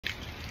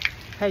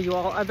Hey you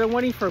all, I've been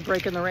waiting for a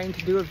break in the rain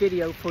to do a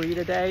video for you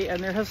today,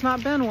 and there has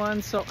not been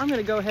one, so I'm going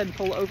to go ahead and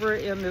pull over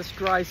in this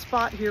dry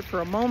spot here for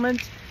a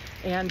moment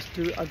and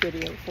do a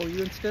video for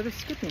you instead of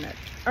skipping it.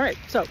 All right,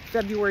 so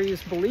February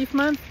is Belief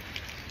Month.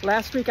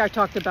 Last week I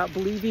talked about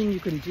believing you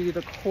can do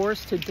the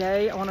course.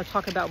 Today I want to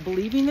talk about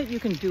believing that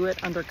you can do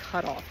it under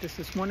cutoff. This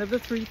is one of the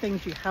 3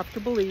 things you have to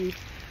believe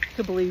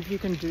you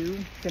can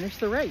finish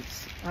the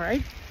race. All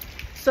right,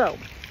 so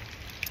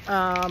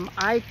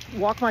I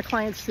walk my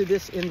clients through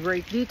this in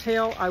great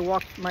detail. I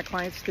walk my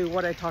clients through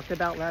what I talked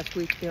about last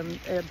week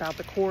about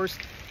the course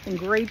in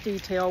great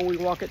detail. We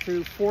walk it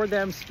through for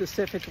them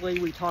specifically.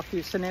 We talk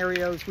through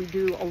scenarios. We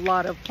do a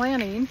lot of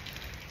planning,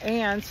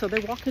 and so they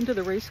walk into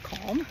the race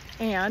calm.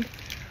 And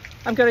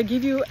I'm going to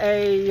give you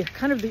a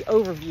kind of the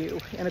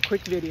overview in a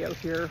quick video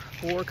here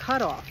for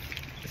cutoff.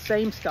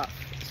 Same stuff.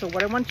 So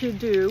what I want you to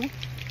do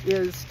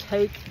is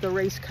take the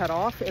race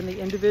cutoff and the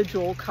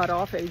individual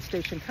cutoff, aid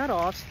station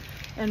cutoffs,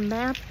 and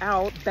map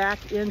out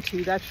back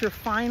into, that's your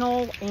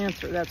final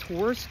answer. That's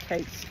worst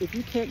case. If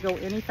you can't go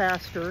any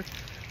faster,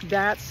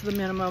 that's the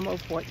minimum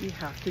of what you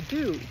have to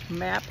do.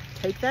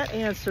 Take that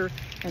answer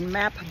and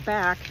map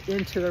back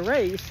into the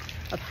race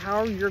of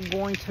how you're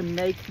going to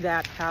make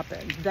that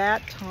happen,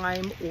 that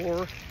time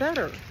or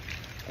better.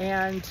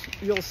 And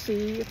you'll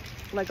see,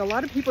 like, a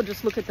lot of people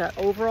just look at that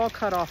overall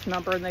cutoff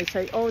number and they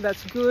say, oh,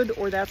 that's good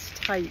or that's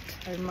tight.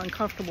 I'm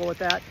uncomfortable with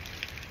that.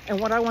 And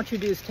what I want you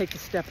to do is take a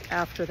step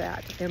after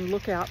that and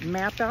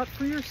map out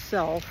for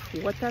yourself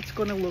what that's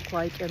going to look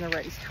like in the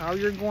race, how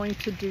you're going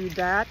to do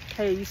that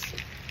pace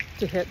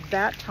to hit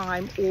that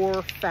time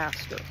or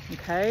faster,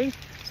 okay?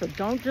 So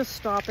don't just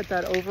stop at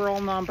that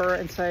overall number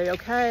and say,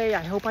 okay,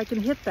 I hope I can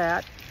hit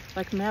that.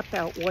 Like, map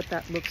out what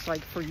that looks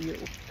like for you.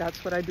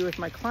 That's what I do with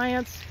my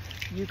clients.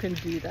 You can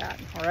do that,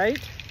 all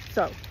right?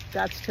 So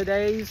that's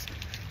today's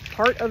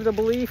part of the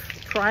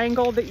belief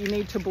triangle that you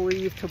need to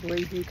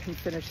believe you can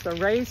finish the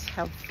race.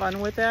 Have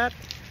fun with that.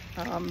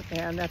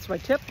 And that's my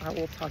tip. I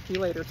will talk to you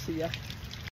later. See ya.